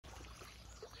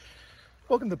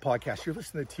Welcome to the podcast. You're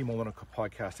listening to the Team Molino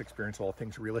podcast, Experience All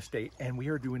Things Real Estate, and we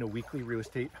are doing a weekly real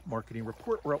estate marketing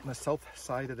report. We're out on the south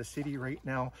side of the city right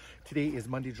now. Today is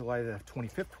Monday, July the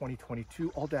 25th,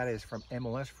 2022. All data is from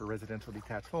MLS for residential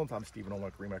detached homes. I'm Stephen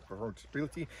Olmec, Remax Performance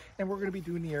Realty, and we're going to be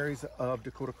doing the areas of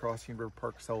Dakota Crossing, River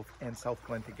Park South, and South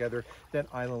Glen together, then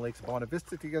Island Lakes,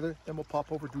 Bonavista together, then we'll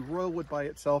pop over to Royalwood by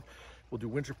itself. We'll do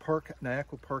Windsor Park,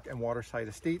 Niagara Park, and Waterside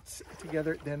Estates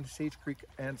together, then Sage Creek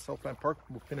and Southland Park.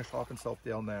 We'll finish off in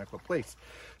Southdale, Niagara Place.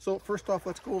 So first off,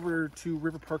 let's go over to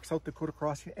River Park, South Dakota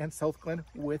Crossing, and South Glen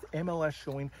with MLS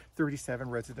showing 37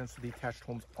 residential detached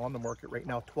homes on the market right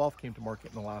now. 12 came to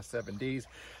market in the last 7 days,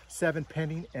 7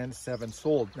 pending and 7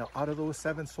 sold. Now out of those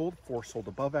 7 sold, 4 sold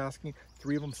above asking,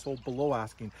 3 of them sold below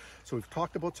asking. So we've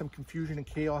talked about some confusion and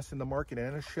chaos in the market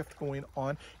and a shift going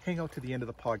on. Hang out to the end of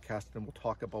the podcast and we'll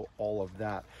talk about all of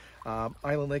that.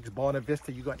 Island Lakes,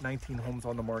 Bonavista, you got 19 homes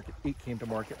on the market. 8 came to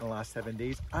market in the last 7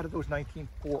 days. Out of those 19,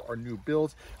 4 are new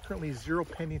builds. Currently 0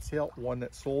 pending sale, 1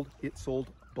 that sold. It sold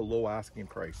below asking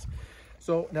price.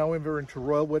 So now we're into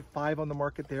Royalwood, 5 on the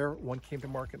market there. 1 came to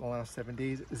market in the last 7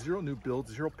 days. 0 new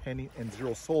builds, 0 pending, and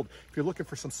 0 sold. If you're looking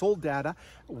for some sold data,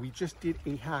 we just did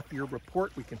a half-year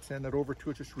report. We can send that over to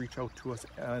us. Just reach out to us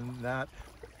on that.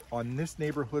 On this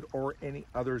neighborhood or any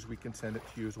others, we can send it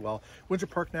to you as well. Windsor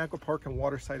Park, Niagara Park, and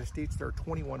Waterside Estates, there are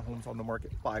 21 homes on the market.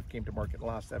 5 came to market in the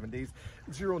last 7 days.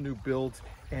 0 new builds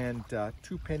and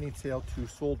 2 pending sale, 2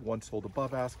 sold. 1 sold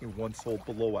above asking, 1 sold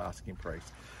below asking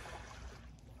price.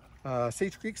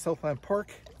 Sage Creek, Southland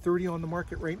Park, 30 on the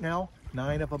market right now.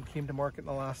 9 of them came to market in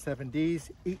the last 7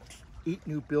 days. 8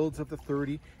 new builds of the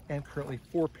 30, and currently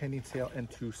 4 pending sale and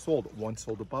 2 sold. 1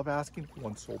 sold above asking,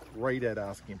 1 sold right at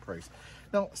asking price.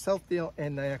 Now, Southdale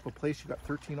and Niagara Place, you got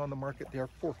 13 on the market there.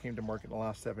 4 came to market in the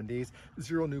last 7 days.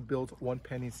 0 new builds, 1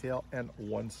 pending sale, and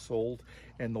 1 sold.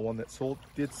 And the one that sold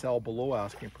did sell below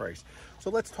asking price.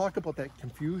 So let's talk about that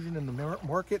confusion in the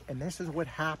market. And this is what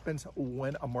happens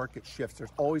when a market shifts.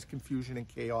 There's always confusion and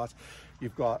chaos.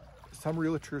 You've got some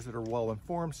realtors that are well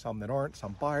informed, some that aren't,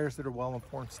 some buyers that are well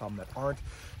informed, some that aren't.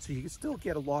 So you can still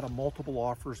get a lot of multiple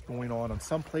offers going on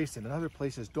some places, and in other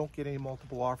places don't get any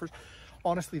multiple offers.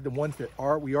 Honestly, the ones that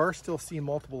are, we are still seeing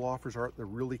multiple offers are the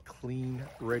really clean,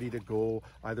 ready to go,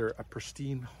 either a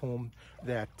pristine home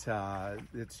that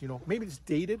it's, maybe it's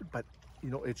dated, but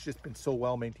it's just been so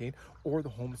well maintained, or the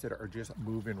homes that are just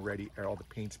move-in ready, all the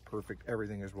paint's perfect,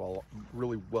 everything is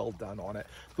really well done on it.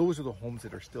 Those are the homes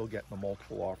that are still getting the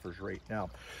multiple offers right now.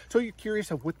 So you're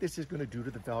curious of what this is going to do to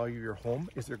the value of your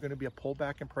home. Is there going to be a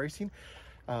pullback in pricing?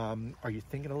 Are you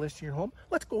thinking of listing your home?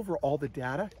 Let's go over all the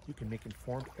data. You can make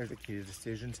informed, educated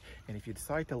decisions. And if you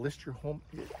decide to list your home,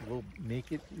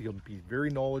 you'll be very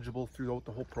knowledgeable throughout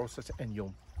the whole process, and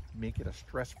you'll make it a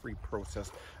stress-free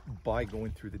process by going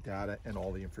through the data and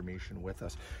all the information with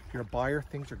us. If you're a buyer,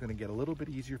 things are going to get a little bit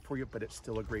easier for you, but it's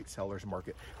still a great seller's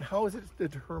market. And how is it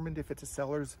determined if it's a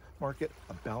seller's market,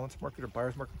 a balanced market, or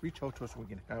buyer's market? Reach out to us and we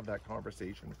can have that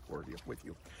conversation with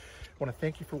you. I want to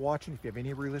thank you for watching. If you have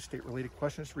any real estate related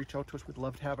questions, reach out to us. We'd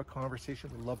love to have a conversation.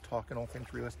 We love talking all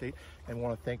things real estate, and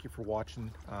want to thank you for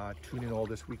watching. Tune in all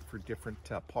this week for different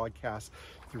podcasts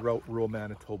throughout rural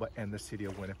Manitoba and the city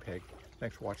of Winnipeg.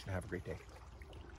 Thanks for watching. Have a great day.